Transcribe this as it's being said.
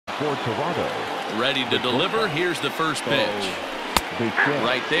for Toronto. Ready to deliver. Here's the first pitch.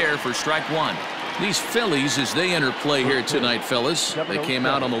 Right there for strike one. These Phillies, as they enter play here tonight, fellas, they came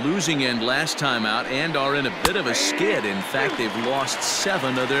out on the losing end last time out and are in a bit of a skid. In fact, they've lost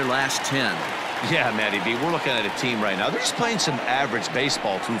 7 of their last 10. Yeah, Matty B, we're looking at a team right now. They're just playing some average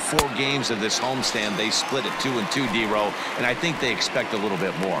baseball through 4 games of this homestand. They split at 2-2, D-Row, and I think they expect a little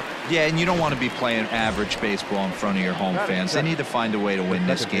bit more. Yeah, and you don't want to be playing average baseball in front of your home fans. They need to find a way to win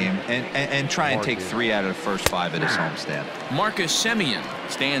this game and try and take 3 out of the first 5 of this homestand. Marcus Semien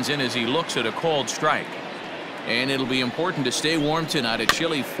stands in as he looks at a called strike. And it'll be important to stay warm tonight. A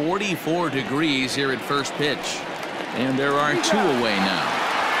chilly 44 degrees here at first pitch. And there are 2 away now.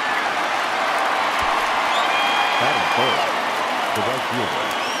 Batting third, the right fielder,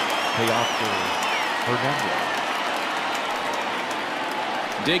 Teoscar Hernandez.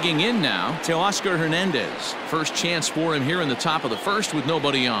 Digging in now, Teoscar Hernandez. First chance for him here in the top of the first with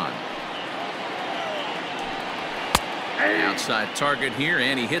nobody on. Outside target here,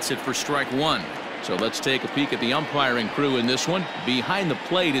 and he hits it for strike one. So let's take a peek at the umpiring crew in this one. Behind the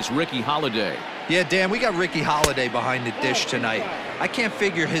plate is Ricky Holiday. Yeah, Dan, we got Ricky Holiday behind the dish tonight. I can't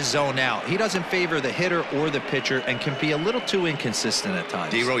figure his zone out. He doesn't favor the hitter or the pitcher and can be a little too inconsistent at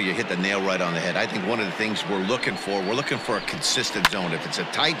times. D-Row, you hit the nail right on the head. I think one of the things we're looking for a consistent zone. If it's a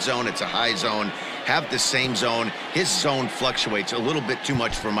tight zone, it's a high zone. Have the same zone. His zone fluctuates a little bit too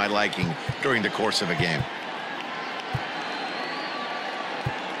much for my liking during the course of a game.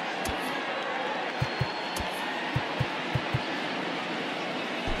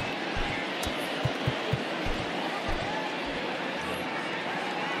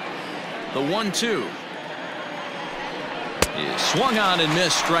 The 1-2 is swung on and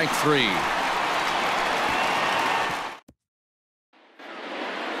missed, strike 3.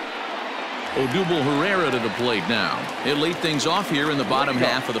 Odubel Herrera to the plate now. He'll lead things off here in the bottom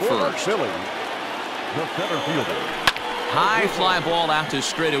half of the first. Phillies, the center fielder. High fly ball out to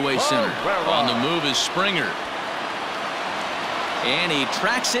straightaway center. On the move is Springer. And he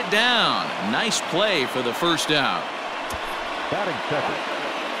tracks it down. Nice play for the first out. Batting second,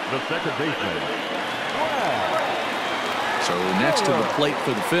 the second baseman. So next to the plate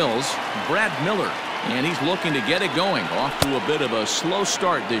for the Phils, Brad Miller. And he's looking to get it going. Off to a bit of a slow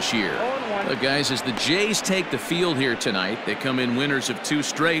start this year. But guys, as the Jays take the field here tonight, they come in winners of 2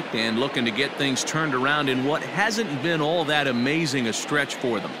 straight and looking to get things turned around in what hasn't been all that amazing a stretch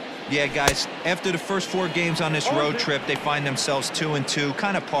for them. Yeah, guys, after the first 4 games on this road trip, they find themselves 2-2,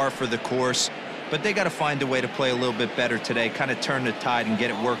 kind of par for the course. But they got to find a way to play a little bit better today, kind of turn the tide and get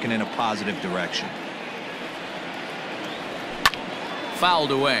it working in a positive direction.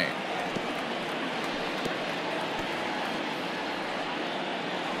 Fouled away.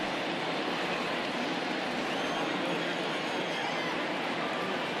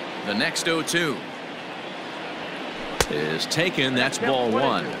 The next 0-2 is taken. That's ball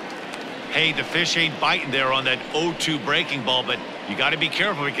 1. Hey, the fish ain't biting there on that 0-2 breaking ball, but you got to be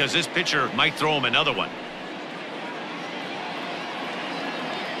careful because this pitcher might throw him another one.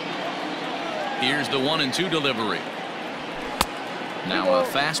 Here's the 1-2 delivery. Now a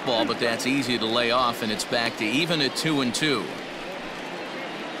fastball, but that's easy to lay off, and it's back to even at 2-2.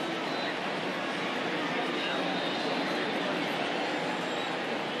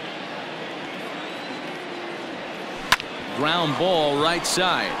 Ground ball right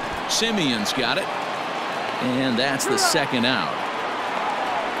side. Semien's got it. And that's the second out.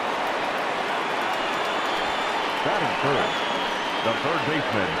 Batting third, the third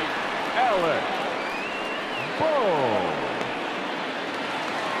baseman, Alex Bohm.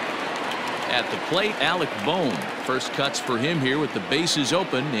 At the plate, Alec Bohm. First cuts for him here with the bases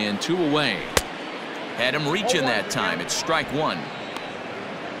open and 2 away. Had him reaching that time. It's strike 1.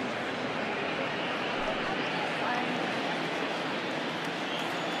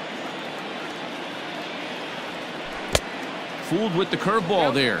 Fooled with the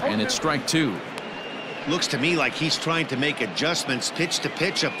curveball there, and it's strike 2. Looks to me like he's trying to make adjustments pitch to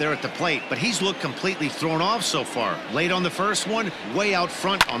pitch up there at the plate, but he's looked completely thrown off so far. Late on the first one, way out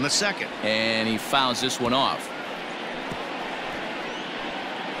front on the second. And he fouls this one off.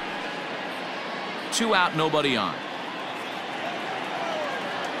 2 out, nobody on.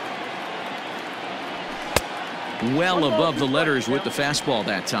 Well above the letters with the fastball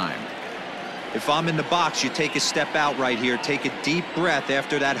that time. If I'm in the box, you take a step out right here. Take a deep breath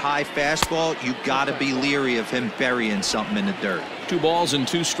after that high fastball. You got to be leery of him burying something in the dirt. 2 balls and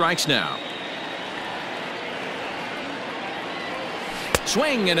 2 strikes now.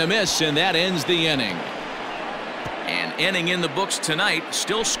 Swing and a miss, and that ends the inning. An inning in the books tonight,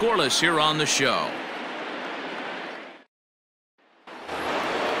 still scoreless here on the show.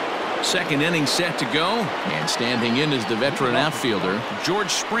 Second inning set to go, and standing in is the veteran outfielder, George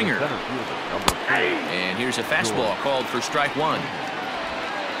Springer. And here's a fastball called for strike one.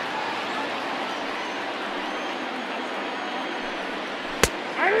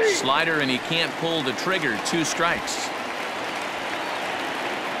 Slider, and he can't pull the trigger. 2 strikes.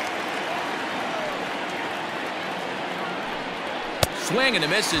 Swing and a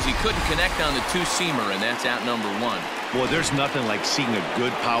miss as he couldn't connect on the 2-seamer, and that's out number 1. Well, there's nothing like seeing a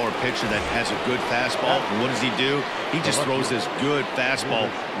good power pitcher that has a good fastball. And what does he do? He just throws this good fastball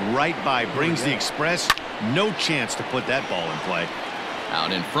right by, brings the express. No chance to put that ball in play.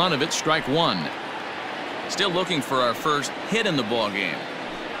 Out in front of it, strike 1. Still looking for our first hit in the ball game.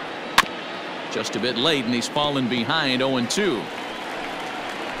 Just a bit late, and he's fallen behind 0-2.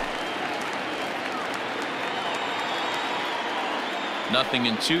 Nothing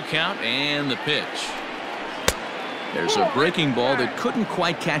in 2 count, and the pitch. There's a breaking ball that couldn't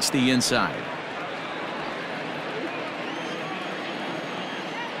quite catch the inside.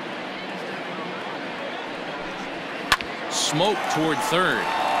 Smoke toward third.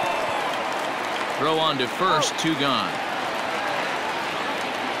 Throw on to first, 2 gone.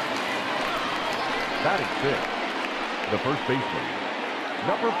 Batting fifth, the first baseman,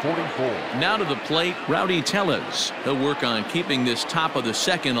 number 44. Now to the plate, Rowdy Tellez. He'll work on keeping this top of the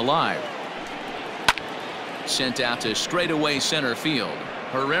second alive. Sent out to straightaway center field.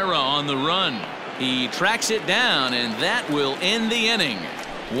 Herrera on the run. He tracks it down, and that will end the inning.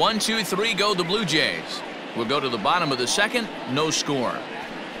 1, 2, 3 go the Blue Jays. We'll go to the bottom of the second. No score.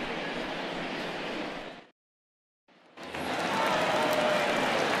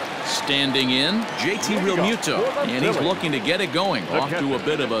 Standing in, JT Realmuto, and he's looking to get it going. Off to a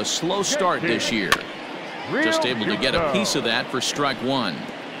bit of a slow start this year. Just able to get a piece of that for strike 1.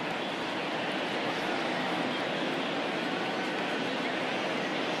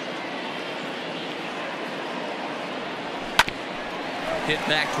 Hit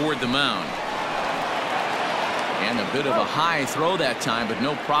back toward the mound. And a bit of a high throw that time, but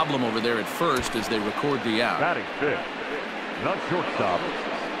no problem over there at first as they record the out. Batting fifth, not shortstop,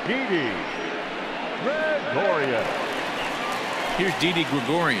 Didi Gregorius. Here's Didi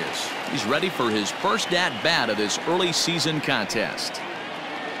Gregorius. He's ready for his first at-bat of this early season contest.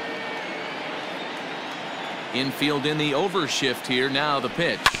 Infield in the overshift here. Now the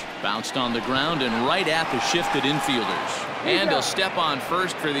pitch. Bounced on the ground and right at the shifted infielders. And he'll step on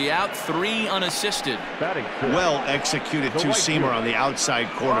first for the out. 3 unassisted. Well executed 2-seamer on the outside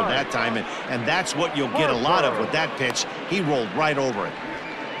corner that time, and that's what you'll get a lot of with that pitch. He rolled right over it.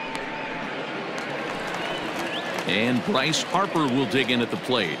 And Bryce Harper will dig in at the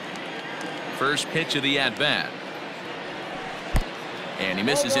plate. First pitch of the at-bat. And he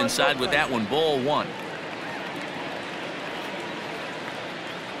misses inside with that one. Ball 1.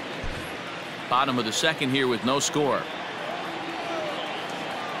 Bottom of the second here with no score.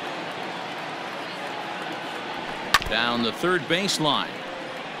 Down the third baseline.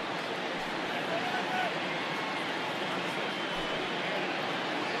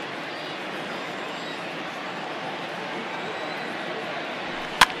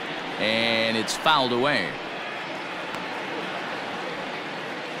 And it's fouled away.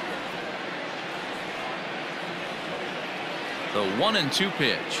 The 1-2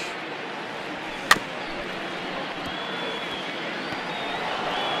 pitch.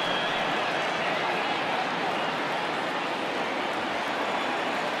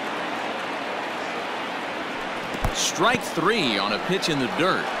 Strike 3 on a pitch in the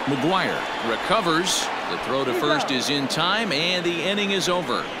dirt. McGuire recovers. The throw to first is in time, and the inning is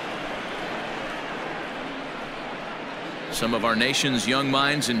over. Some of our nation's young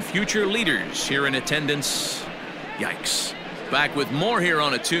minds and future leaders here in attendance. Yikes. Back with more here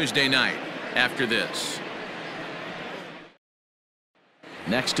on a Tuesday night after this.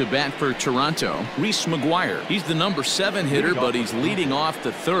 Next to bat for Toronto, Reese McGuire. He's the number 7 hitter, but he's leading off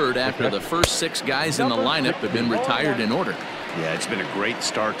the third after the first 6 guys in the lineup have been retired in order. Yeah, it's been a great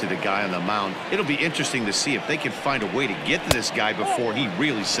start to the guy on the mound. It'll be interesting to see if they can find a way to get to this guy before he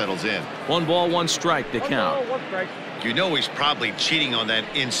really settles in. 1 ball, 1 strike to count. You know he's probably cheating on that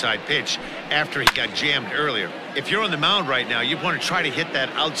inside pitch after he got jammed earlier. If you're on the mound right now, you want to try to hit that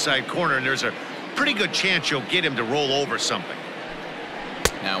outside corner, and there's a pretty good chance you'll get him to roll over something.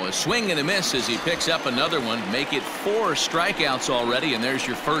 Now a swing and a miss as he picks up another one. Make it 4 strikeouts already, and there's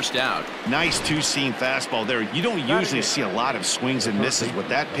your first out. Nice 2-seam fastball there. You don't usually see a lot of swings and misses with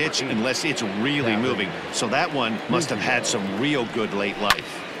that pitch unless it's really moving. So that one must have had some real good late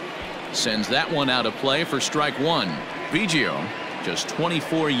life. Sends that one out of play for strike 1. Biggio. Just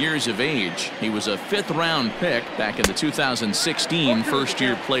 24 years of age. He was a 5th-round pick back in the 2016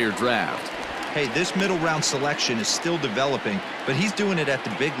 first-year player draft. Hey, this middle-round selection is still developing, but he's doing it at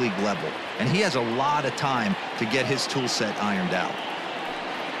the big league level, and he has a lot of time to get his tool set ironed out.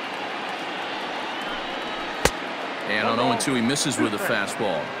 And on 0-2, he misses with a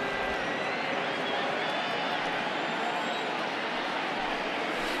fastball.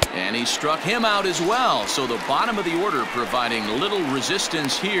 And he struck him out as well. So the bottom of the order providing little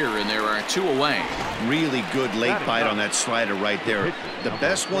resistance here, and there are 2 away. Really good late bite on that slider right there. The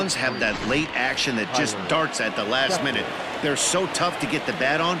best ones have that late action that just darts at the last minute. They're so tough to get the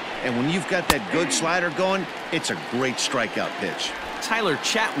bat on, and when you've got that good slider going, it's a great strikeout pitch. Tyler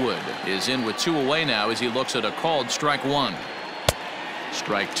Chatwood is in with 2 away now as he looks at a called strike 1.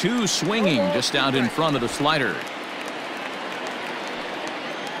 Strike 2 swinging just out in front of the slider.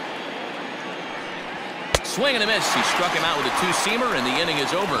 Swing and a miss. He struck him out with a 2-seamer, and the inning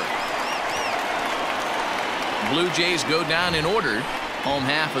is over. Blue Jays go down in order. Home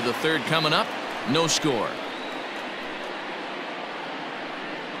half of the 3rd coming up. No score.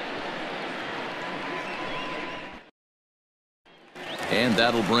 And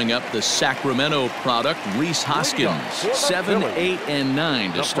that'll bring up the Sacramento product, Rhys Hoskins. 7, 8, and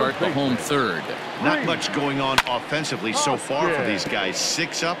 9 to start the home 3rd. Not much going on offensively so far for these guys.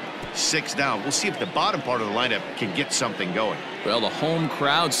 6 up, 6 down. We'll see if the bottom part of the lineup can get something going. Well, the home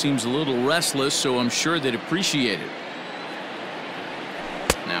crowd seems a little restless, so I'm sure they'd appreciate it.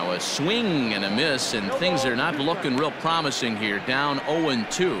 Now a swing and a miss, and things are not looking real promising here. Down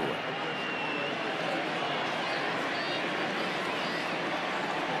 0-2.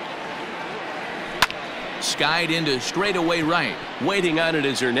 Skied into straightaway right. Waiting on it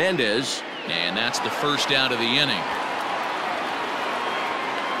is Hernandez, and that's the first out of the inning.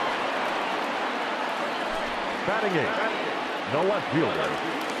 Batting 8, the left fielder.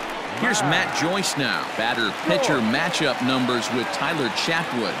 Here's Matt Joyce now. Batter-pitcher matchup numbers with Tyler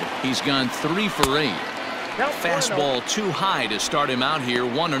Chatwood. He's gone 3 for 8. Fastball too high to start him out here,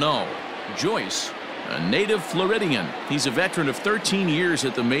 1-0. Joyce, a native Floridian. He's a veteran of 13 years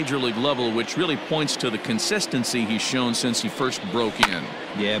at the major league level, which really points to the consistency he's shown since he first broke in.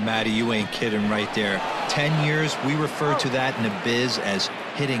 Yeah, Matty, you ain't kidding right there. 10 years, we refer to that in the biz as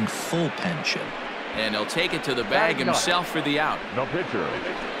hitting full pension. And he'll take it to the bag himself for the out. No pitcher.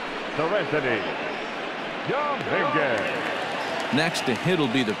 Serenity. Dominguez. Next to hit will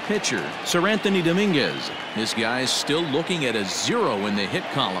be the pitcher, Seranthony Dominguez. This guy's still looking at a 0 in the hit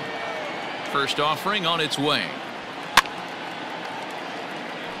column. First offering on its way.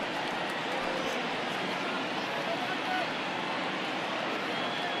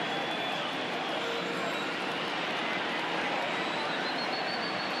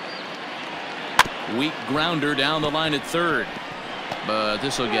 Weak grounder down the line at 3rd. But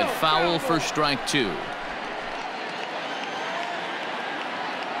this will get foul for strike 2.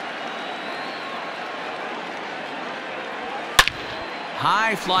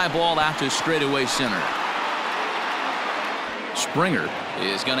 High fly ball out to straightaway center. Springer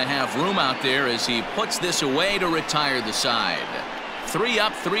is going to have room out there as he puts this away to retire the side. 3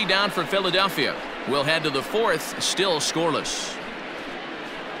 up, 3 down for Philadelphia. We'll head to the 4th, still scoreless.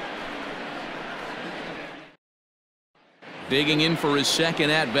 Digging in for his second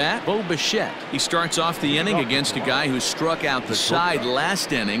at-bat, Bo Bichette. He starts off the inning against a guy who struck out the side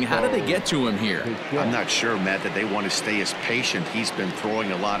last inning. How did they get to him here? I'm not sure, Matt, that they want to stay as patient. He's been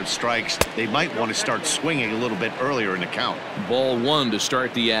throwing a lot of strikes. They might want to start swinging a little bit earlier in the count. Ball 1 to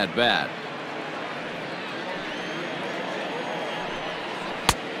start the at-bat.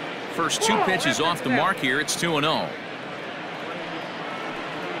 First 2 pitches off the mark here. It's 2-0.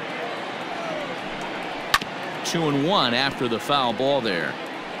 2-1 after the foul ball there.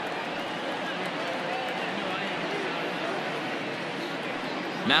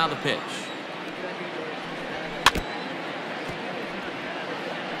 Now the pitch.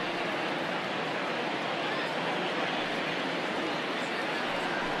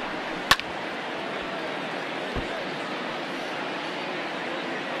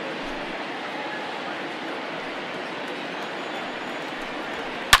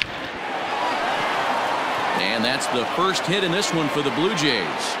 And that's the first hit in this one for the Blue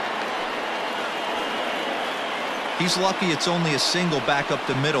Jays. He's lucky it's only a single back up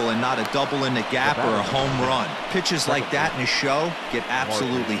the middle and not a double in the gap or a home run. Pitches like that in a show get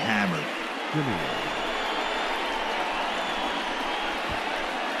absolutely hammered.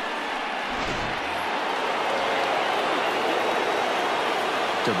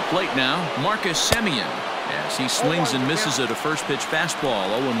 To the plate now, Marcus Semien, as he swings and misses at a first pitch fastball,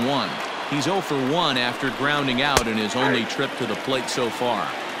 0-1. He's 0 for 1 after grounding out in his only trip to the plate so far.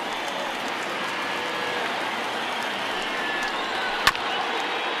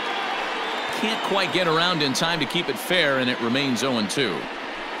 Can't quite get around in time to keep it fair, and it remains 0-2.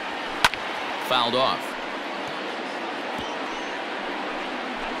 Fouled off.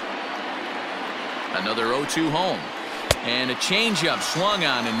 Another 0-2 home. And a changeup swung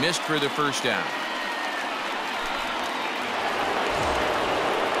on and missed for the first down.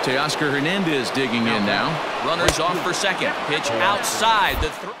 Teoscar Hernandez digging in now. Runners off for second. Pitch outside the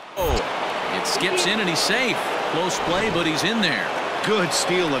throw. It skips in and he's safe. Close play, but he's in there. Good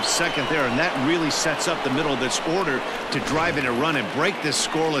steal of second there, and that really sets up the middle of this order to drive in a run and break this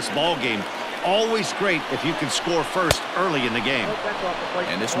scoreless ball game. Always great if you can score first early in the game.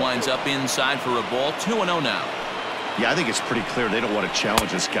 And this winds up inside for a ball. 2-0 now. Yeah, I think it's pretty clear they don't want to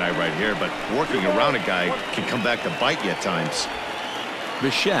challenge this guy right here, but working around a guy can come back to bite you at times.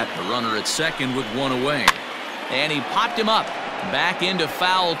 Bichette, the runner at second with one away. And he popped him up. Back into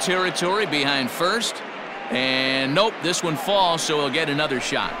foul territory behind first. And nope, this one falls, so he'll get another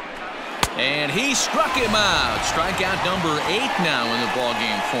shot. And he struck him out. Strikeout number 8 now in the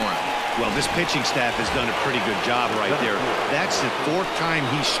ballgame for him. Well, this pitching staff has done a pretty good job right there. That's the 4th time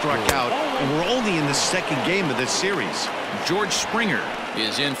he struck out, and we're only in the 2nd game of this series. George Springer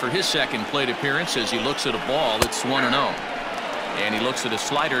is in for his second plate appearance as he looks at a ball. It's 1-0. And he looks at a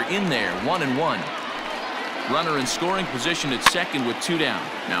slider in there, 1-1. Runner in scoring position at second with 2 down.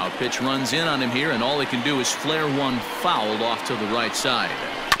 Now a pitch runs in on him here, and all he can do is flare one fouled off to the right side.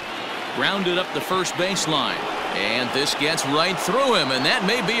 Grounded up the first baseline. And this gets right through him, and that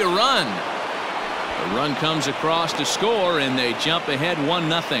may be a run. The run comes across to score, and they jump ahead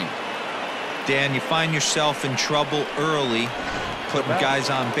 1-0. Dan, you find yourself in trouble early, putting guys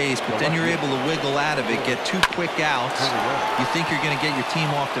on base, but then you're able to wiggle out of it, get 2 quick outs. You think you're going to get your team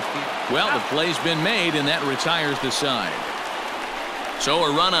off the field. Well, the play's been made, and that retires the side. So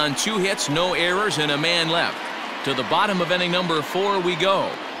a run on 2 hits, no errors, and a man left. To the bottom of inning number 4 we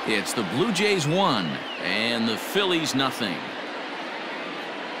go. It's the Blue Jays 1 and the Phillies 0.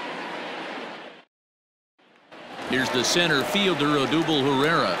 Here's the center fielder, Odubel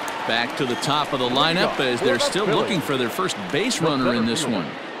Herrera, back to the top of the lineup as they're still looking for their first base runner in this one.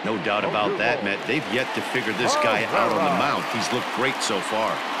 No doubt about that, Matt. They've yet to figure this guy out on the mound. He's looked great so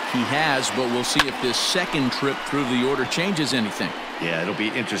far. He has, but we'll see if this second trip through the order changes anything. Yeah, it'll be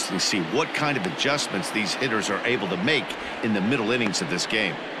interesting to see what kind of adjustments these hitters are able to make in the middle innings of this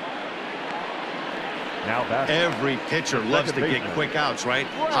game. Every pitcher loves to get quick outs, right?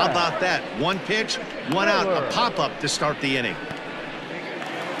 How about that? 1 pitch, 1 out, a pop-up to start the inning.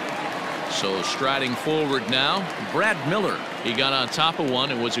 So striding forward now, Brad Miller. He got on top of one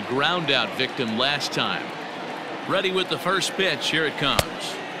and was a ground-out victim last time. Ready with the first pitch. Here it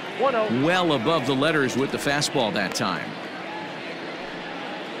comes. Well above the letters with the fastball that time.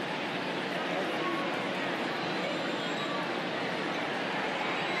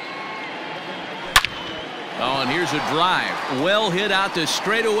 Oh, and here's a drive. Well hit out to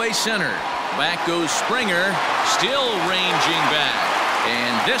straightaway center. Back goes Springer, still ranging back.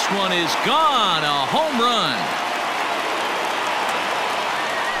 And this one is gone. A home run.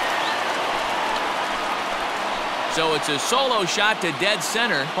 So it's a solo shot to dead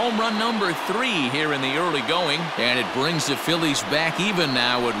center. Home run number 3 here in the early going. And it brings the Phillies back even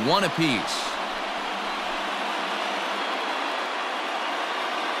now at 1 apiece.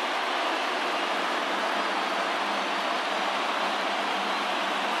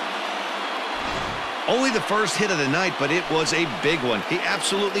 Only the first hit of the night, but it was a big one. He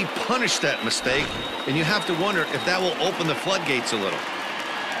absolutely punished that mistake, and you have to wonder if that will open the floodgates a little.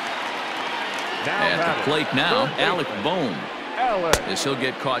 At the plate now, Alec Bohm. As he'll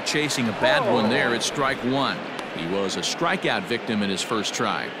get caught chasing a bad one there at strike 1. He was a strikeout victim in his first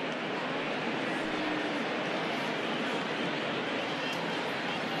try.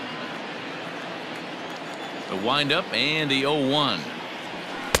 The windup and the 0-1.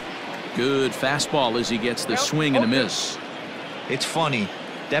 Good fastball as he gets the swing and a miss. It's funny,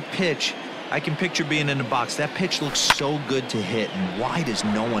 that pitch, I can picture being in the box. That pitch looks so good to hit, and why does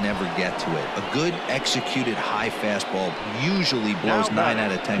no one ever get to it? A good executed high fastball usually blows 9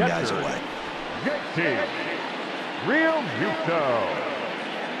 out of 10 guys away. Real Muto.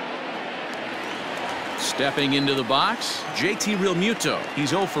 Stepping into the box, JT Realmuto.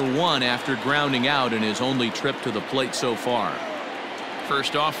 He's 0 for 1 after grounding out in his only trip to the plate so far.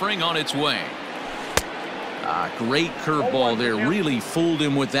 First offering on its way. Great curveball there. Really fooled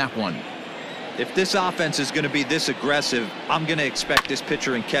him with that one. If this offense is going to be this aggressive, I'm going to expect this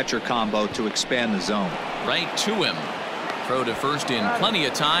pitcher and catcher combo to expand the zone. Right to him. Throw to first in plenty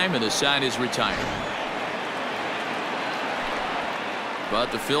of time, and the side is retired.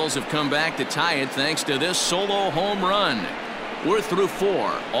 But the Phils have come back to tie it thanks to this solo home run. We're through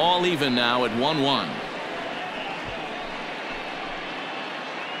 4, all even now at 1-1.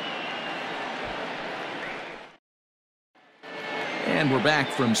 And we're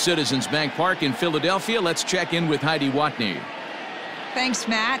back from Citizens Bank Park in Philadelphia. Let's check in with Heidi Watney. Thanks,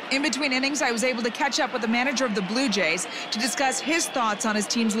 Matt. In between innings, I was able to catch up with the manager of the Blue Jays to discuss his thoughts on his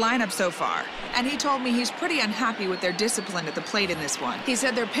team's lineup so far. And he told me he's pretty unhappy with their discipline at the plate in this one. He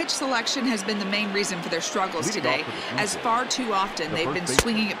said their pitch selection has been the main reason for their struggles today, as far too often they've been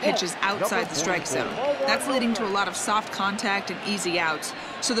swinging at pitches outside the strike zone. That's leading to a lot of soft contact and easy outs.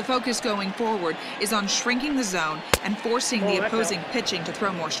 So the focus going forward is on shrinking the zone and forcing the opposing pitching to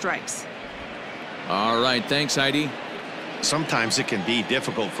throw more strikes. All right, thanks, Heidi. Sometimes it can be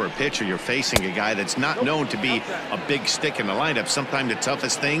difficult for a pitcher. You're facing a guy that's not known to be a big stick in the lineup. Sometimes the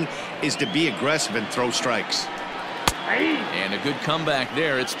toughest thing is to be aggressive and throw strikes. And a good comeback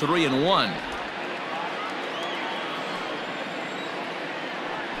there. It's 3-1.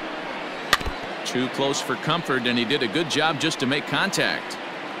 Too close for comfort, and he did a good job just to make contact.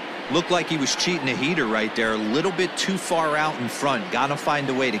 Looked like he was cheating a heater right there. A little bit too far out in front. Got to find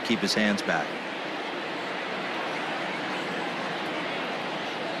a way to keep his hands back.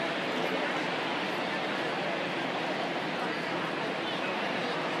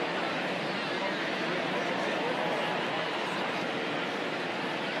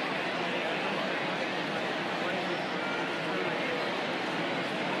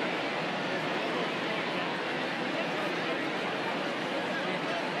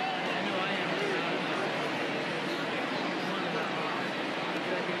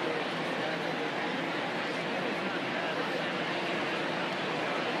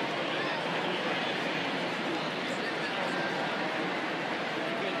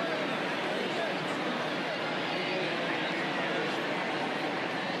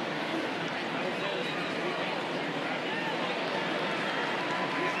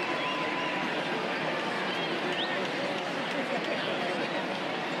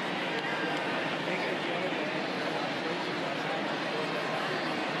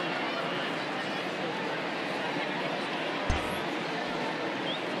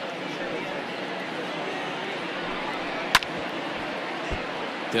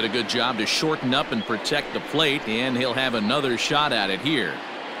 Did a good job to shorten up and protect the plate, and he'll have another shot at it here.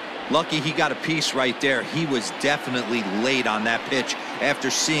 Lucky he got a piece right there. He was definitely late on that pitch after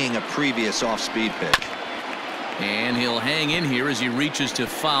seeing a previous off-speed pitch. And he'll hang in here as he reaches to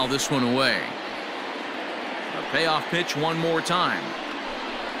foul this one away. A payoff pitch one more time.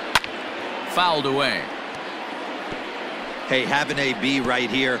 Fouled away. Hey, having AB right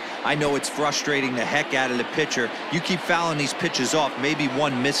here, I know it's frustrating the heck out of the pitcher. You keep fouling these pitches off, maybe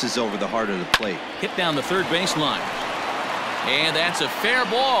one misses over the heart of the plate. Hit down the third baseline. And that's a fair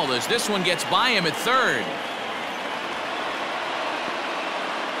ball as this one gets by him at third.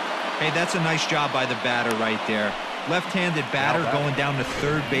 Hey, that's a nice job by the batter right there. Left-handed batter going down the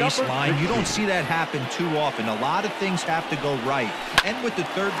third base line. You don't see that happen too often. A lot of things have to go right. And with the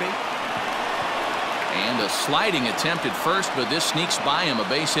third base. And a sliding attempt at first, but this sneaks by him, a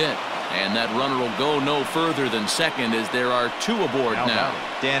base hit. And that runner will go no further than second as there are 2 aboard now.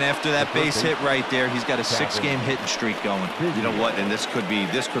 Dan, after that base hit right there, he's got a 6-game hitting streak going. You know what? And this could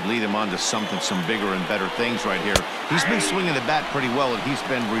lead him on to some bigger and better things right here. He's been swinging the bat pretty well, and he's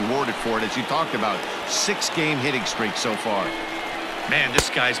been rewarded for it, as you talked about. 6-game hitting streak so far. Man, this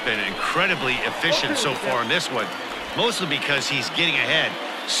guy's been incredibly efficient so far in this one, mostly because he's getting ahead.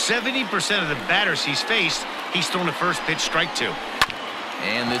 70% of the batters he's faced, he's thrown a first pitch strike to.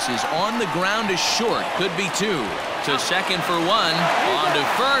 And this is on the ground to short. Could be 2. To second for 1. On to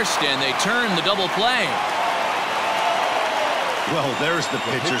first, and they turn the double play. Well, there's the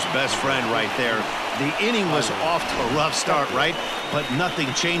pitcher's best friend right there. The inning was off to a rough start, right? But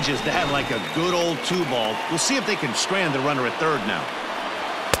nothing changes that like a good old 2-ball. We'll see if they can strand the runner at third now.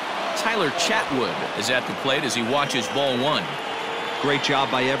 Tyler Chatwood is at the plate as he watches ball 1. Great job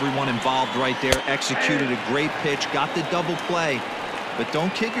by everyone involved right there. Executed a great pitch, got the double play. But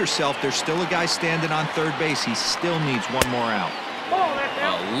don't kid yourself, there's still a guy standing on third base. He still needs one more out.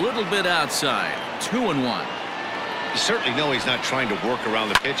 A little bit outside. 2-1. You certainly know he's not trying to work around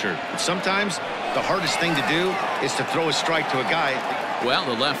the pitcher. But sometimes the hardest thing to do is to throw a strike to a guy. Well,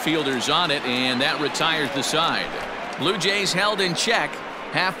 the left fielder's on it, and that retires the side. Blue Jays held in check.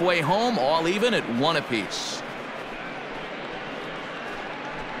 Halfway home, all even at 1 apiece.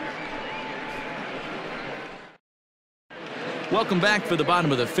 Welcome back for the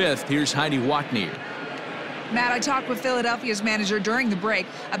bottom of the 5th. Here's Heidi Watney. Matt, I talked with Philadelphia's manager during the break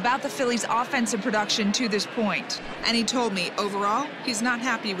about the Phillies' offensive production to this point. And he told me, overall, he's not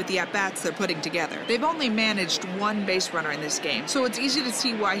happy with the at-bats they're putting together. They've only managed one base runner in this game, so it's easy to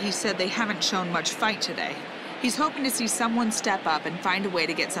see why he said they haven't shown much fight today. He's hoping to see someone step up and find a way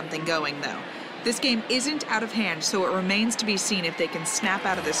to get something going, though. This game isn't out of hand, so it remains to be seen if they can snap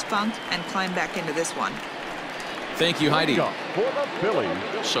out of this funk and climb back into this one. Thank you, Heidi. For the Phillies.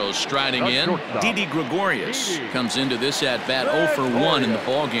 So striding in, Didi Gregorius comes into this at-bat 0 for 1 in the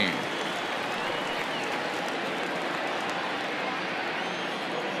ballgame.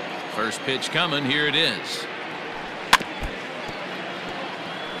 First pitch coming, here it is.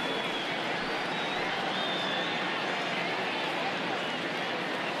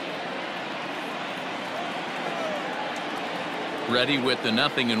 Ready with the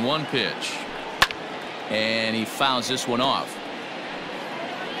 0-1 pitch. And he fouls this one off.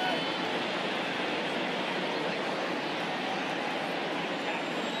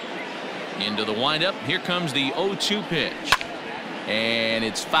 Into the windup. Here comes the 0-2 pitch. And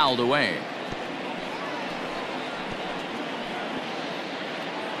it's fouled away.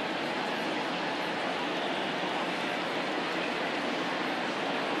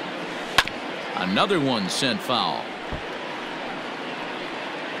 Another one sent foul.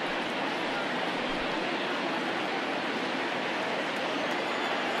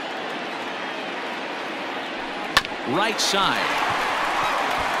 Right side.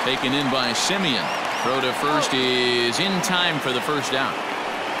 Taken in by Simeon. Throw to first is in time for the first down.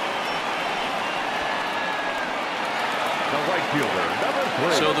 The right fielder,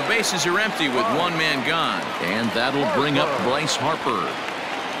 number 3. So the bases are empty with one man gone. And that'll bring up Bryce Harper.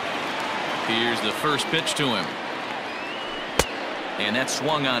 Here's the first pitch to him. And that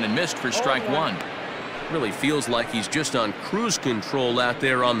swung on and missed for strike one. Really feels like he's just on cruise control out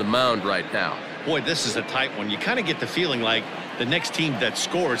there on the mound right now. Boy, this is a tight one. You kind of get the feeling like the next team that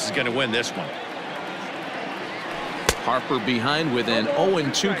scores is going to win this one. Harper behind with an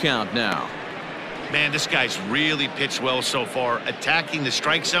 0-2 count now. Man, this guy's really pitched well so far, attacking the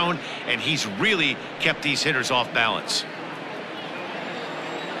strike zone, and he's really kept these hitters off balance.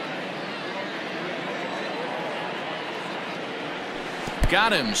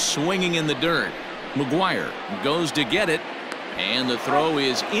 Got him swinging in the dirt. McGuire goes to get it. And the throw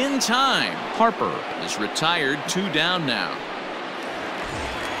is in time. Harper is retired, 2 down now.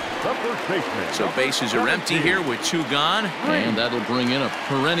 The first baseman. So bases are empty here with 2 gone. And that'll bring in a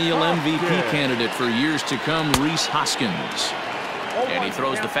perennial MVP candidate for years to come, Rhys Hoskins. And he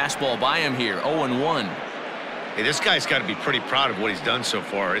throws the fastball by him here, 0-1. Hey, this guy's got to be pretty proud of what he's done so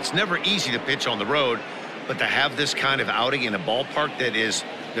far. It's never easy to pitch on the road, but to have this kind of outing in a ballpark that is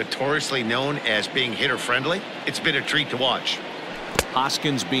notoriously known as being hitter friendly, it's been a treat to watch.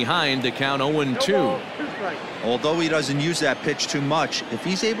 Hoskins behind to count 0-2. Although he doesn't use that pitch too much, if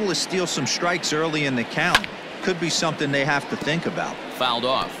he's able to steal some strikes early in the count, could be something they have to think about. Fouled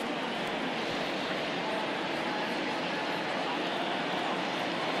off.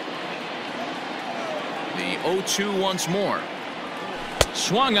 The 0-2 once more.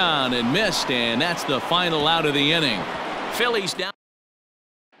 Swung on and missed, and that's the final out of the inning. Phillies down.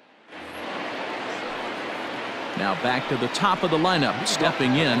 Now back to the top of the lineup.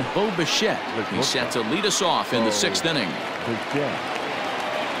 Stepping in, Bo Bichette. He's set to lead us off in the 6th inning.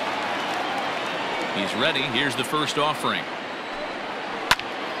 He's ready. Here's the first offering.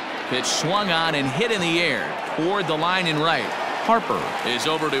 Pitch swung on and hit in the air toward the line and right. Harper is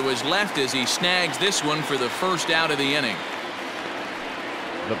over to his left as he snags this one for the first out of the inning.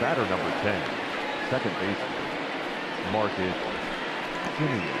 The batter, number 10, second baseman, Marcus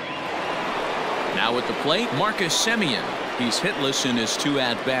Simeon. Now at the plate, Marcus Simeon. He's hitless in his 2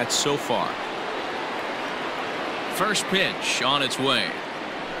 at-bats so far. First pitch on its way.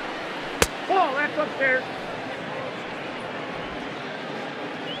 Oh, that's upstairs.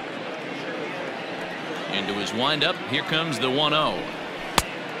 Into his windup. Here comes the 1-0.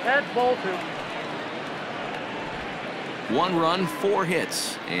 That's ball 2. 1 run, 4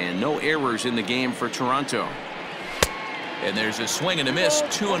 hits, and no errors in the game for Toronto. And there's a swing and a miss,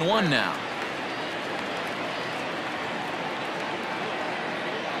 2-1 now.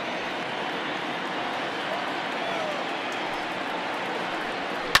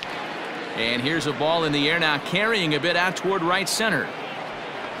 And here's a ball in the air now, carrying a bit out toward right center.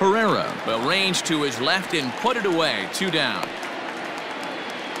 Herrera arranged to his left and put it away. 2 down.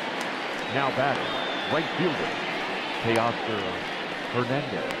 Now batting, right fielder, Teoscar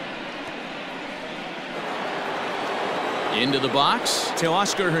Hernandez. Into the box,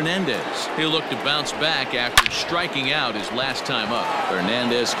 Teoscar Hernandez. He'll look to bounce back after striking out his last time up.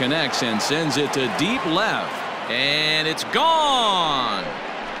 Hernandez connects and sends it to deep left. And it's gone.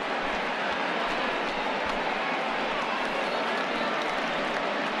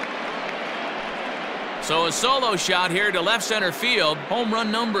 So a solo shot here to left center field. Home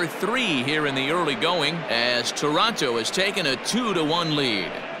run number 3 here in the early going as Toronto has taken a 2-1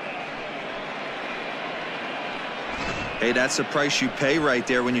 lead. Hey, that's the price you pay right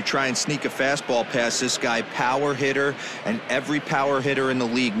there when you try and sneak a fastball past this guy. Power hitter, and every power hitter in the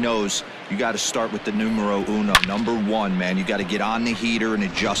league knows you got to start with the numero uno, number 1, man. You got to get on the heater and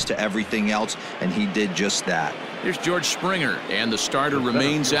adjust to everything else, and he did just that. Here's George Springer, and the starter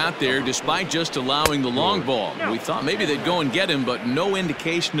remains out there despite just allowing the long ball. We thought maybe they'd go and get him, but no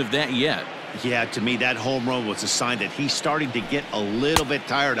indication of that yet. Yeah, to me, that home run was a sign that he's starting to get a little bit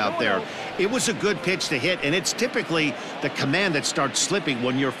tired out there. It was a good pitch to hit, and it's typically the command that starts slipping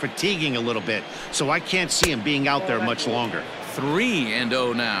when you're fatiguing a little bit. So I can't see him being out there much longer.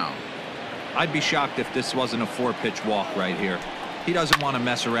 3-0 now. I'd be shocked if this wasn't a 4-pitch walk right here. He doesn't want to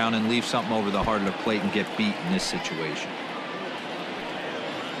mess around and leave something over the heart of the plate and get beat in this situation.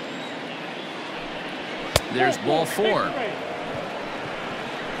 There's ball 4.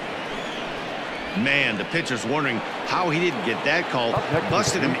 Man, the pitcher's wondering how he didn't get that call.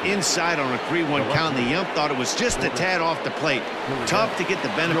 Busted him inside on a 3-1 count, and the ump thought it was just a tad off the plate. Tough to get the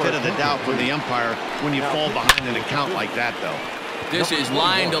benefit of the doubt from the umpire when you fall behind in a count like that, though. This is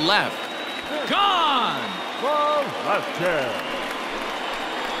line to left. Gone! Left hand.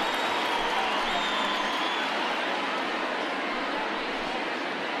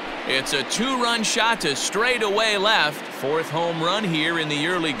 It's a 2-run shot to straightaway left. 4th home run here in the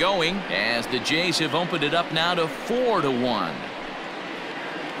early going as the Jays have opened it up now to 4-1.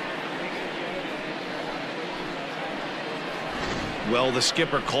 Well, the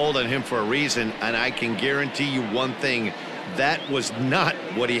skipper called on him for a reason, and I can guarantee you one thing. That was not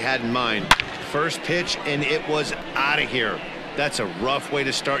what he had in mind. First pitch, and it was out of here. That's a rough way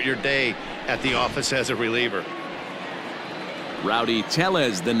to start your day at the office as a reliever. Rowdy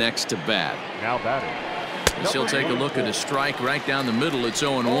Tellez the next to bat. Now batting. He'll take a look at a strike right down the middle. It's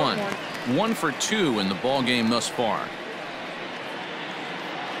 0-1. 1 for 2 in the ball game thus far.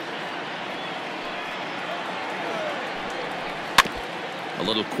 A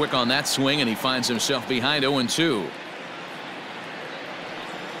little quick on that swing, and he finds himself behind 0-2.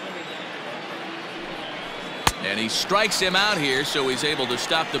 And he strikes him out here, so he's able to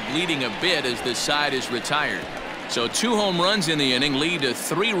stop the bleeding a bit as this side is retired. So 2 home runs in the inning lead to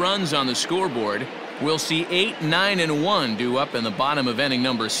 3 runs on the scoreboard. We'll see 8, 9, and 1 due up in the bottom of inning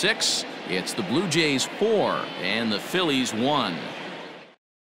number 6. It's the Blue Jays 4 and the Phillies 1.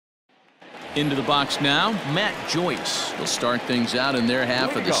 Into the box now, Matt Joyce will start things out in their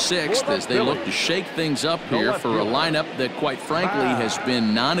half of the 6th as they look to shake things up here for a lineup that quite frankly has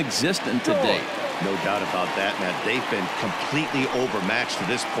been non-existent to date. No doubt about that, Matt. They've been completely overmatched to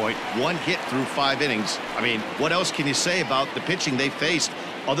this point. 1 hit through 5 innings. I mean, what else can you say about the pitching they faced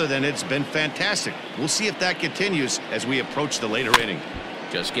other than it's been fantastic? We'll see if that continues as we approach the later inning.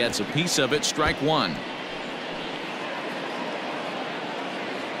 Just gets a piece of it, strike 1.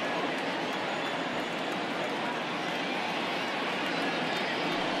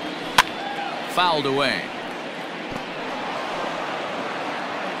 Fouled away.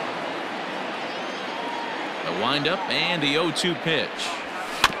 The windup and the 0-2 pitch.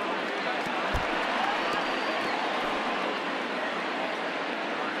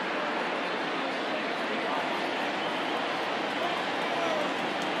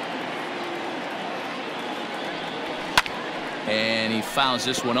 And he fouls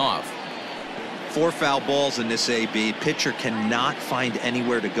this one off. 4 foul balls in this AB. Pitcher cannot find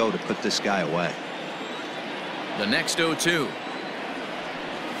anywhere to go to put this guy away. The next 0-2.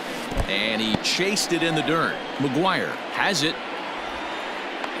 And he chased it in the dirt. McGuire has it.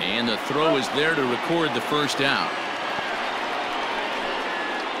 And the throw is there to record the first out.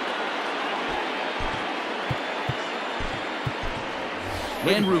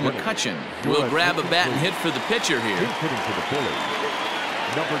 Andrew McCutchen will grab a bat and hit for the pitcher here. He's hitting for the Phillies.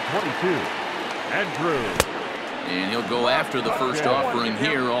 Number 22, Andrew. And he'll go after the first offering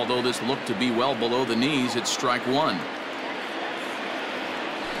here, although this looked to be well below the knees. It's strike 1.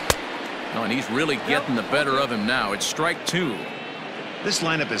 Oh, and he's really getting the better of him now. It's strike 2. This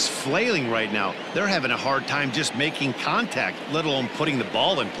lineup is flailing right now. They're having a hard time just making contact, let alone putting the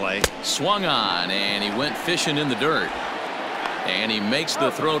ball in play. Swung on, and he went fishing in the dirt. And he makes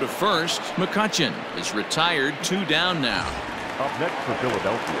the throw to first. McCutchen is retired, 2 down now. Up next for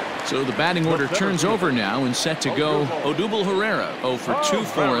Philadelphia. So the batting order turns over now and set to go. Odubel Herrera 0 for 2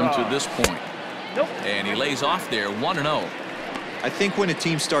 for him to this point. And he lays off there 1-0. I think when a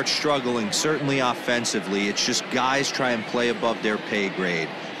team starts struggling, certainly offensively, it's just guys try and play above their pay grade.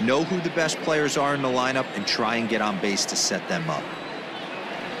 Know who the best players are in the lineup and try and get on base to set them up.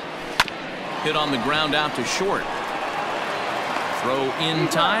 Hit on the ground out to short. Throw in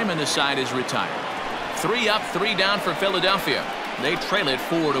time, and the side is retired. 3 up, 3 down for Philadelphia. They trail it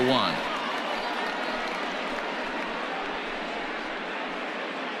 4-1.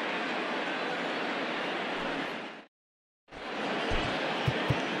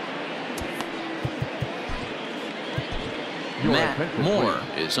 Matt Moore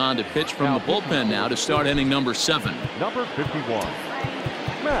is on to pitch from the bullpen now to start inning number 7. Number 51.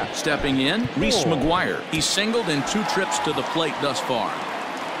 Matt Stepping in, Reese McGuire. He's singled in 2 trips to the plate thus far.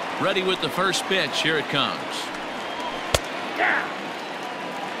 Ready with the first pitch. Here it comes.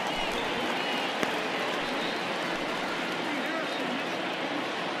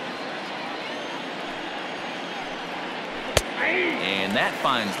 And that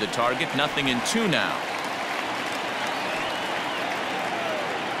finds the target. 0-2 now.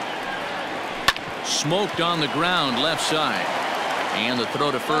 Smoked on the ground left side. And the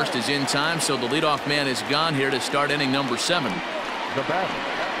throw to first is in time, so the leadoff man is gone here to start inning number 7. The batter,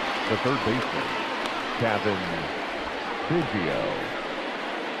 the third baseman, Cavan Biggio.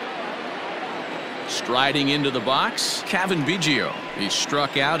 Striding into the box, Cavan Biggio. He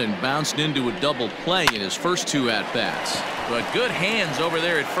struck out and bounced into a double play in his first 2 at-bats. But good hands over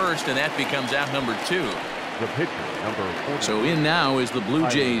there at first, and that becomes out number 2. The pitcher, number 40. So in now is the Blue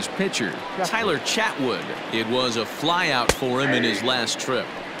Jays pitcher, Tyler Chatwood. It was a flyout for him in his last trip.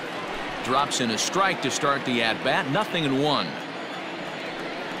 Drops in a strike to start the at-bat. 0-1.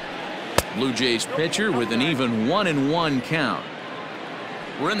 Blue Jays pitcher with an even 1-1 count.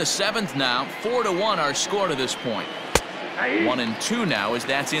 We're in the 7th now. 4-1 our score to this point. 1-2 now as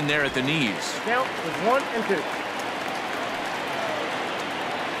that's in there at the knees. Count was 1-2.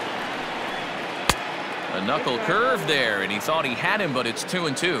 A knuckle curve there, and he thought he had him, but it's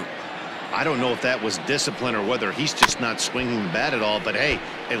 2-2. I don't know if that was discipline or whether he's just not swinging the bat at all, but hey,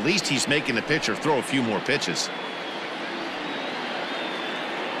 at least he's making the pitcher throw a few more pitches.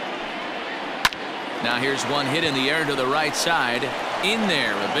 Now here's one hit in the air to the right side. In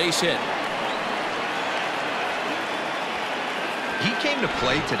there, a base hit. He came to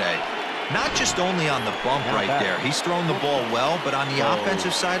play today. Not just only on the bump right there. He's thrown the ball well, but on the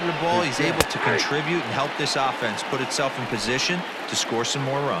offensive side of the ball, he's able to contribute and help this offense put itself in position to score some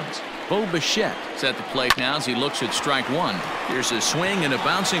more runs. Bo Bichette is at the plate now as he looks at strike 1. Here's a swing, and a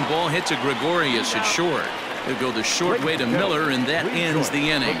bouncing ball hits a Gregorius at short. He'll go the short way to Miller, and that ends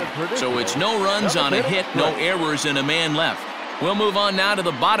the inning. So it's no runs on a hit, no errors, and a man left. We'll move on now to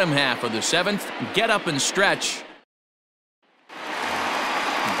the bottom half of the 7th. Get up and stretch.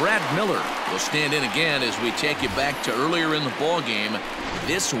 Brad Miller will stand in again as we take you back to earlier in the ball game.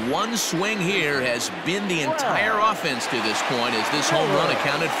 This one swing here has been the entire offense to this point, as this home run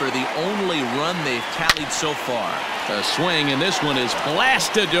accounted for the only run they've tallied so far. A swing, and this one is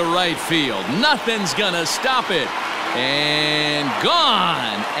blasted to right field. Nothing's gonna stop it. And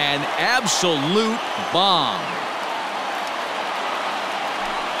gone. An absolute bomb.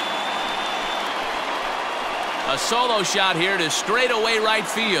 A solo shot here to straightaway right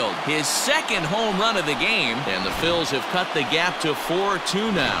field. His 2nd home run of the game, and the Phils have cut the gap to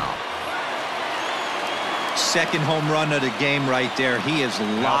 4-2 now. 2nd home run of the game right there. He is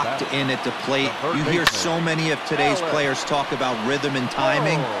locked in at the plate. You hear so many of today's players talk about rhythm and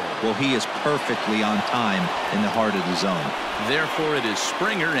timing. Well, he is perfectly on time in the heart of the zone. Therefore, it is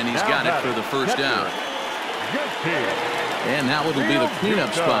Springer, and he's got it for the first out. And now it'll be the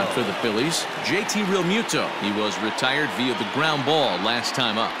cleanup spot for the Phillies. JT Realmuto. He was retired via the ground ball last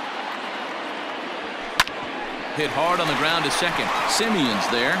time up. Hit hard on the ground to second. Simeon's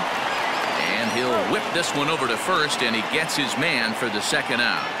there. And he'll whip this one over to first, and he gets his man for the 2nd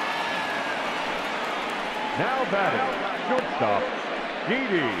out. Now batting, shortstop,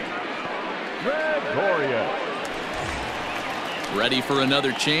 Didi Gregorius. Ready for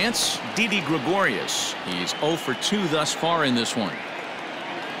another chance? Didi Gregorius. He's 0 for 2 thus far in this one.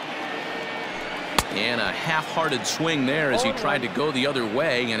 And a half-hearted swing there as he tried to go the other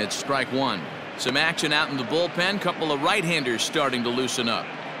way, and it's strike 1. Some action out in the bullpen. Couple of right-handers starting to loosen up.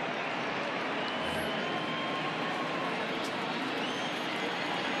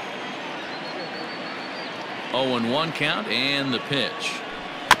 Oh, 0-1 count, and the pitch.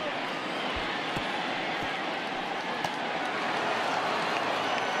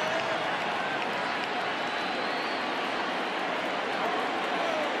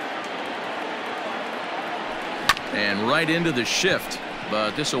 And right into the shift.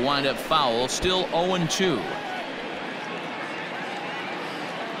 But this will wind up foul. Still 0-2.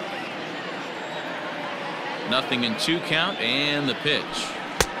 Nothing in 2 count, and the pitch.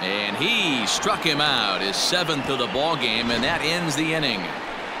 And he struck him out, his 7th of the ball game, and that ends the inning.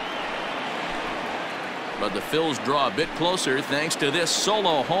 But the Phils draw a bit closer thanks to this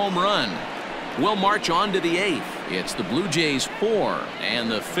solo home run. We'll march on to the 8th. It's the Blue Jays 4 and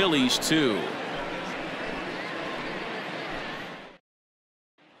the Phillies 2.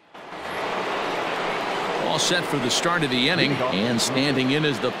 All set for the start of the inning, and standing in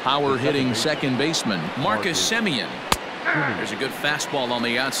is the power-hitting second baseman, Marcus Semien. There's a good fastball on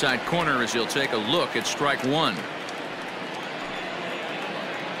the outside corner as he'll take a look at strike 1.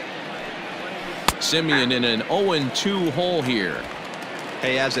 Semien in an 0-2 hole here.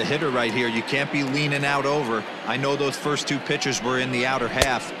 Hey, as a hitter right here, you can't be leaning out over. I know those first 2 pitches were in the outer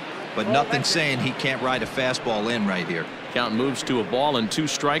half, but nothing saying he can't ride a fastball in right here. Count moves to a ball and 2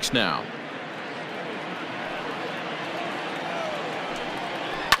 strikes now.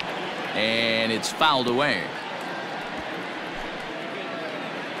 And it's fouled away.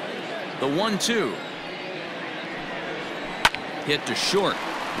 The 1-2. Hit to short.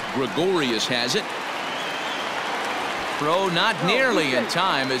 Gregorius has it. Throw not nearly in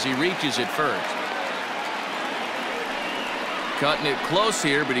time as he reaches it first. Cutting it close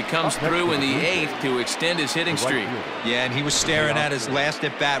here, but he comes through in the 8th to extend his hitting streak. Yeah, and he was staring at his last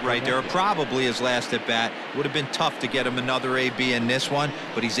at bat right there, or probably his last at bat. Would have been tough to get him another AB in this one,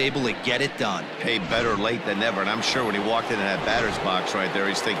 but he's able to get it done. Hey, better late than never. And I'm sure when he walked into that batter's box right there,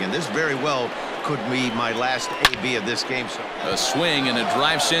 he's thinking this very well could be my last AB of this game. So a swing and a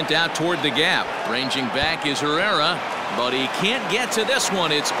drive sent out toward the gap. Ranging back is Herrera, but he can't get to this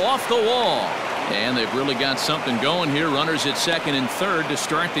one. It's off the wall. And they've really got something going here. Runners at 2nd and 3rd to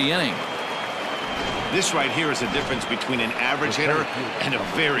start the inning. This right here is the difference between an average hitter and a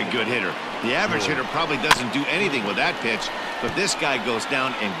very good hitter. The average hitter probably doesn't do anything with that pitch, but this guy goes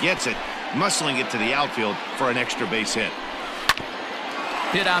down and gets it, muscling it to the outfield for an extra base hit.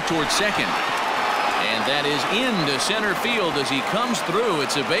 Hit out towards 2nd. And that is into center field as he comes through.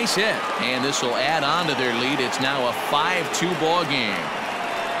 It's a base hit. And this will add on to their lead. It's now a 5-2 ball game.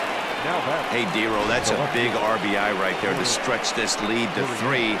 Hey, Dero, that's a big RBI right there to stretch this lead to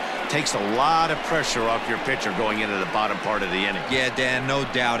 3. Takes a lot of pressure off your pitcher going into the bottom part of the inning. Yeah, Dan,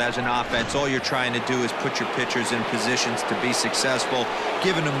 no doubt. As an offense, all you're trying to do is put your pitchers in positions to be successful.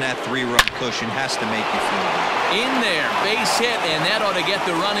 Giving them that 3-run cushion has to make you feel good. In there, base hit, and that ought to get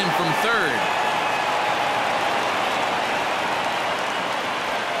the run in from 3rd.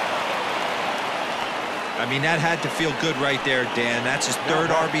 I mean, that had to feel good right there, Dan. That's his 3rd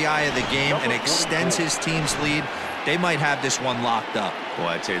RBI of the game and extends his team's lead. They might have this one locked up. Well,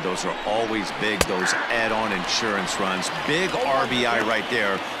 I'd say those are always big, those add-on insurance runs. Big RBI right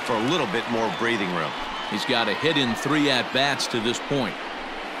there for a little bit more breathing room. He's got a hit in 3 at-bats to this point.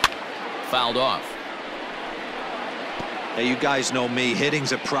 Fouled off. Hey, you guys know me.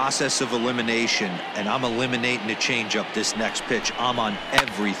 Hitting's a process of elimination, and I'm eliminating the changeup this next pitch. I'm on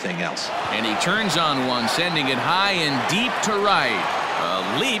everything else. And he turns on one, sending it high and deep to right.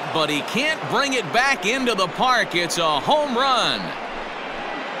 A leap, but he can't bring it back into the park. It's a home run.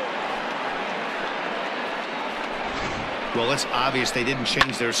 Well, it's obvious they didn't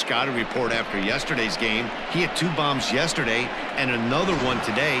change their scouting report after yesterday's game. He had 2 bombs yesterday and another one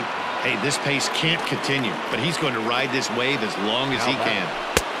today. Hey, this pace can't continue, but he's going to ride this wave as long as he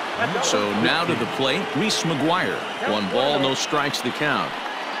can. So now to the plate, Reese McGuire. 1 ball, no strikes the count.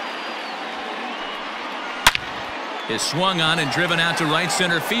 Is swung on and driven out to right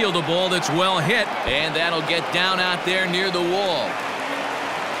center field. A ball that's well hit, and that'll get down out there near the wall.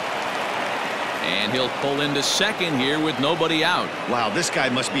 And he'll pull into 2nd here with nobody out. Wow, this guy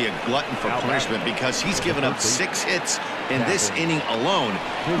must be a glutton for punishment because he's given up 6 hits in this inning alone.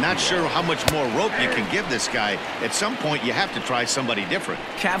 Not sure how much more rope you can give this guy. At some point, you have to try somebody different.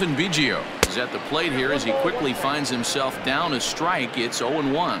 Kevin Biggio is at the plate here as he quickly finds himself down a strike. It's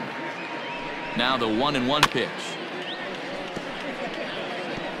 0-1. Now the 1-1 pitch.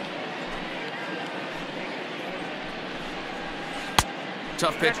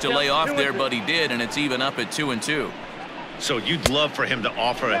 Tough pitch to lay off there, but he did, and it's even up at 2-2. So you'd love for him to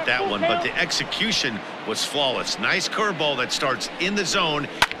offer at that one, but the execution was flawless. Nice curveball that starts in the zone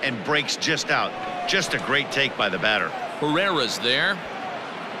and breaks just out. Just a great take by the batter. Herrera's there.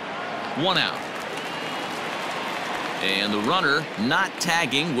 1 out. And the runner, not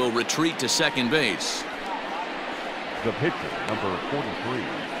tagging, will retreat to 2nd base. The pitcher, number 43,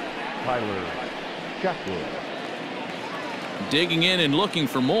 Tyler Chatwood. Digging in and looking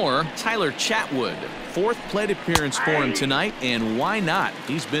for more, Tyler Chatwood. 4th plate appearance for him tonight, and why not?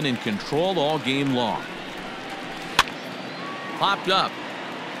 He's been in control all game long. Popped up.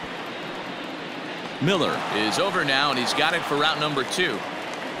 Miller is over now, and he's got it for route number 2.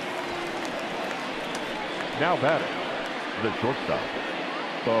 Now batting, the shortstop,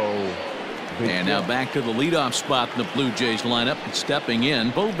 Bo. And now back to the leadoff spot in the Blue Jays lineup. And stepping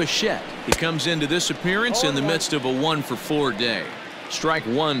in, Bo Bichette. He comes into this appearance in the midst of a 1-for-4 day. Strike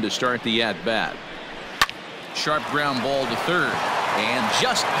 1 to start the at-bat. Sharp ground ball to third. And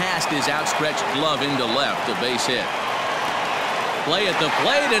just past his outstretched glove into left, a base hit. Play at the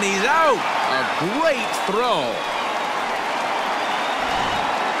plate, and he's out. A great throw.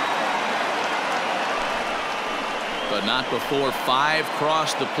 But not before 5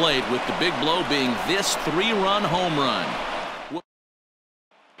 crossed the plate, with the big blow being this 3-run home run.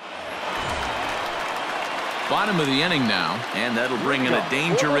 Bottom of the inning now, and that'll bring in a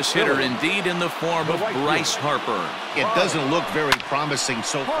dangerous hitter indeed in the form of Bryce Harper. It doesn't look very promising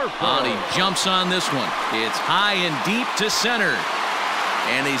so far. And he jumps on this one. It's high and deep to center.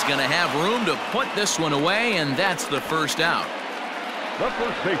 And he's going to have room to put this one away, and that's the first out. The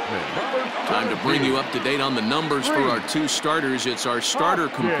first baseman, Time to bring you up to date on the numbers for our 2 starters. It's our starter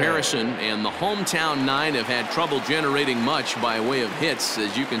comparison, and the hometown 9 have had trouble generating much by way of hits,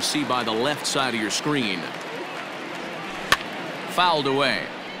 as you can see by the left side of your screen. Fouled away.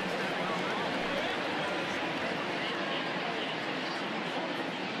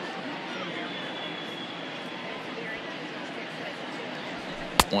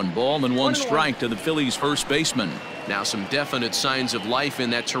 One ball and 1 strike to the Phillies first baseman. Now some definite signs of life in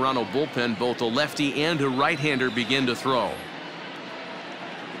that Toronto bullpen. Both a lefty and a right-hander begin to throw.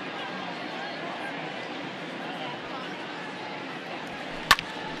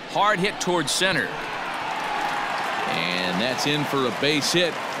 Hard hit towards center. And that's in for a base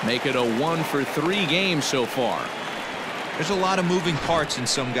hit. Make it a 1-for-3 game so far. There's a lot of moving parts in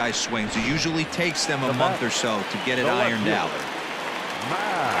some guys' swings. It usually takes them a month or so to get it ironed out.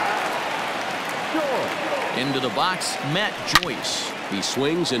 Into the box, Matt Joyce. He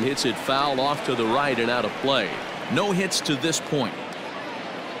swings and hits it foul off to the right and out of play. No hits to this point.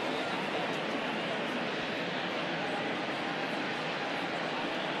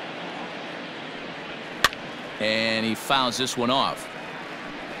 And he fouls this one off.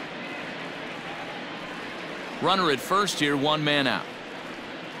 Runner at first here, 1 man out.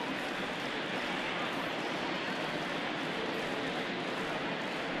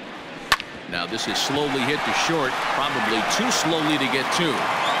 Now this is slowly hit to short, probably too slowly to get 2.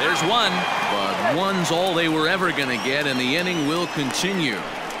 There's 1, but 1's all they were ever going to get, and the inning will continue.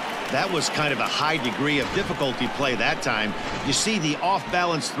 That was kind of a high degree of difficulty play that time. You see the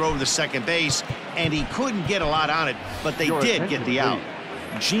off-balance throw to second base, and he couldn't get a lot on it, but they did get the out.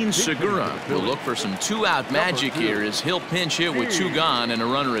 Gene Segura will look for some 2-out magic here as he'll pinch hit with 2 gone and a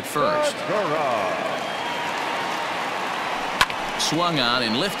runner at first. Swung on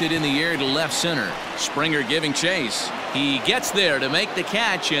and lifted in the air to left center. Springer giving chase. He gets there to make the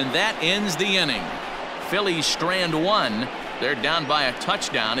catch, and that ends the inning. Phillies strand 1. They're down by a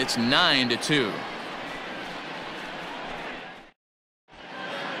touchdown. It's 9-2.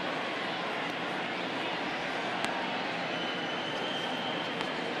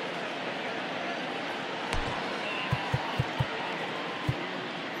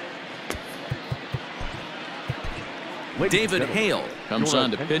 David Hale comes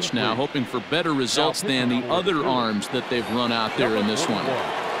on to pitch now, hoping for better results than the other arms that they've run out there in this one.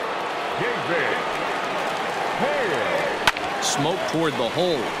 Smoke toward the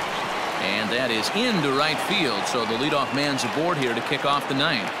hole. And that is into right field, so the leadoff man's aboard here to kick off the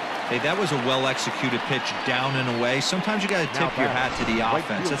 9th. Hey, that was a well-executed pitch down and away. Sometimes you got to tip your hat to the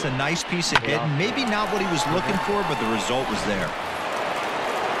offense. That's a nice piece of hitting. Maybe not what he was looking for, but the result was there.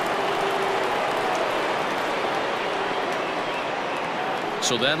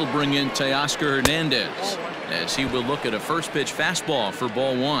 So that'll bring in Teoscar Hernandez as he will look at a first pitch fastball for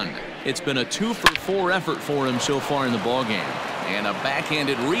ball 1. It's been a 2-for-4 effort for him so far in the ballgame. And a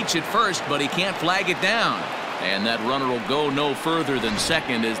backhanded reach at first, but he can't flag it down. And that runner will go no further than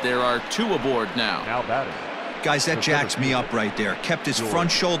second as there are 2 aboard now. Now batting. Guys, that jacks me up right there. Kept his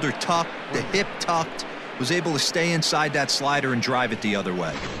front shoulder tucked, the hip tucked, was able to stay inside that slider and drive it the other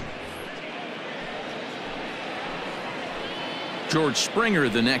way. George Springer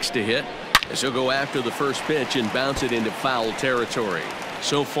the next to hit as he'll go after the first pitch and bounce it into foul territory.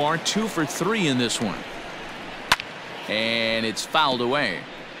 So far 2 for 3 in this one. And it's fouled away.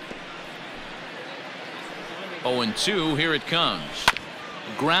 0-2. Here it comes.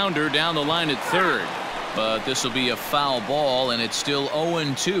 Grounder down the line at third. But this will be a foul ball, and it's still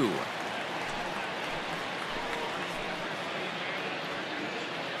 0-2.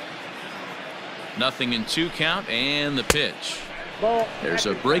 Nothing in 2 count, and the pitch. There's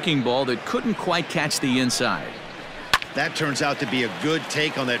a breaking ball that couldn't quite catch the inside. That turns out to be a good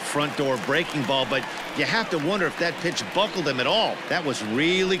take on that front door breaking ball, but you have to wonder if that pitch buckled him at all. That was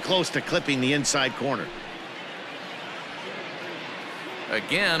really close to clipping the inside corner.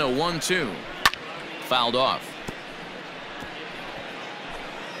 Again, a 1-2. Fouled off.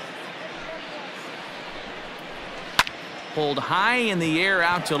 Pulled high in the air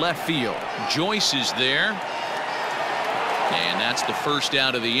out to left field. Joyce is there. And that's the first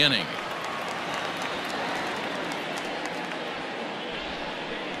out of the inning.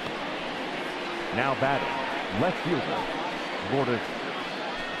 Now batting, left fielder, Lourdes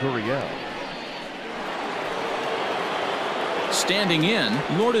Gurriel. Standing in,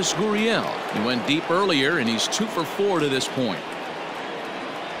 Lourdes Gurriel. He went deep earlier, and he's 2 for 4 to this point.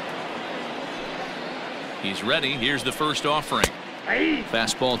 He's ready. Here's the first offering.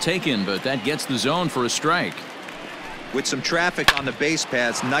 Fastball taken, but that gets the zone for a strike. With some traffic on the base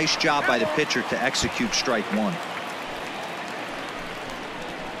paths, nice job by the pitcher to execute strike 1.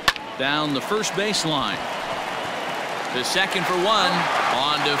 Down the first baseline. The second for 1.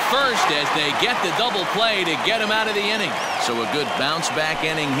 On to first as they get the double play to get him out of the inning. So a good bounce back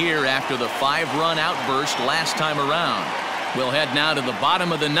inning here after the 5-run outburst last time around. We'll head now to the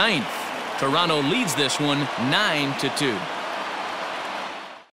bottom of the 9th. Toronto leads this one 9-2.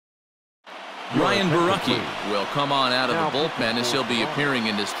 Ryan Borucki will come on out of the bullpen as he'll be appearing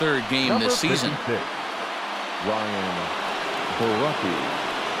in his 3rd game this season. Ryan Borucki.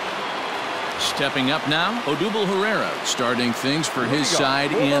 Stepping up now, Odubel Herrera starting things for his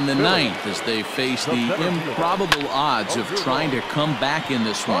side in the 9th as they face the improbable odds of trying to come back in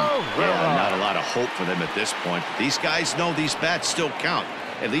this one. Yeah, not a lot of hope for them at this point. These guys know these bats still count,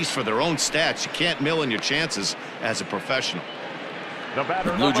 at least for their own stats. You can't mill in your chances as a professional.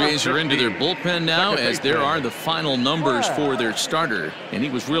 The Blue Jays are into their bullpen now as there are the final numbers for their starter, and he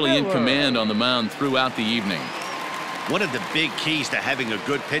was really in command on the mound throughout the evening. One of the big keys to having a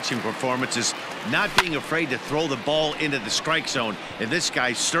good pitching performance is not being afraid to throw the ball into the strike zone, and this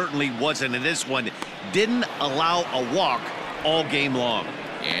guy certainly wasn't in this one. Didn't allow a walk all game long.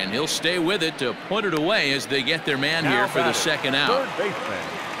 And he'll stay with it to put it away as they get their man here for the second out.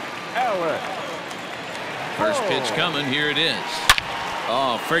 First pitch coming. Here it is.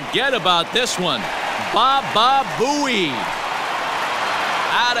 Oh, forget about this one. Baba Booey.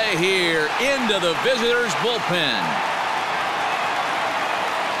 Out of here into the visitors' bullpen.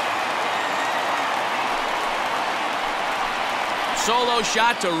 Solo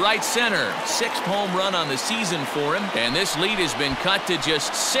shot to right center. 6th home run on the season for him, and this lead has been cut to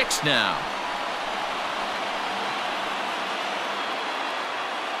just 6 now.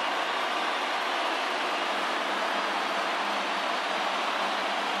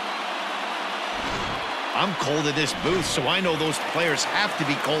 I'm cold in this booth, so I know those players have to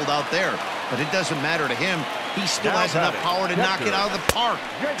be cold out there. But it doesn't matter to him. He still has enough power to knock it out of the park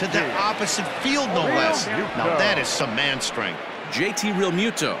to the opposite field, no less. Now that is some man strength. JT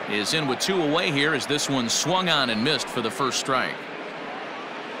Realmuto is in with 2 away here as this one swung on and missed for the first strike.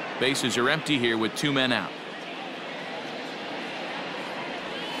 Bases are empty here with 2 men out.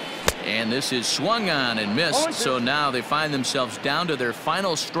 And this is swung on and missed, so now they find themselves down to their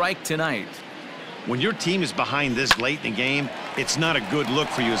final strike tonight. When your team is behind this late in the game, it's not a good look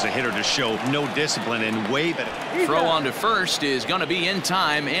for you as a hitter to show no discipline and way better. Throw on to first is going to be in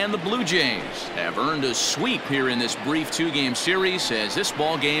time, and the Blue Jays have earned a sweep here in this brief 2-game series as this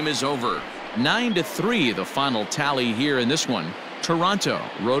ball game is over. 9-3 the final tally here in this one. Toronto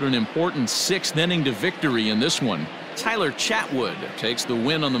rode an important 6th inning to victory in this one. Tyler Chatwood takes the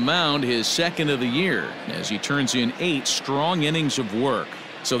win on the mound, his 2nd of the year, as he turns in 8 strong innings of work.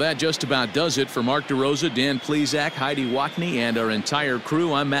 So that just about does it for Mark DeRosa, Dan Plesac, Heidi Watney, and our entire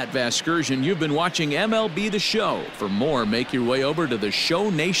crew. I'm Matt Vasgersian. You've been watching MLB The Show. For more, make your way over to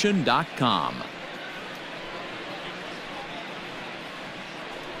theshownation.com.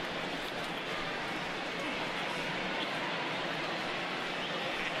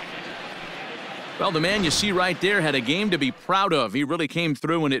 Well, the man you see right there had a game to be proud of. He really came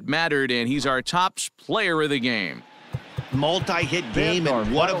through when it mattered, and he's our top player of the game. Multi-hit game,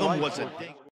 and one of them was a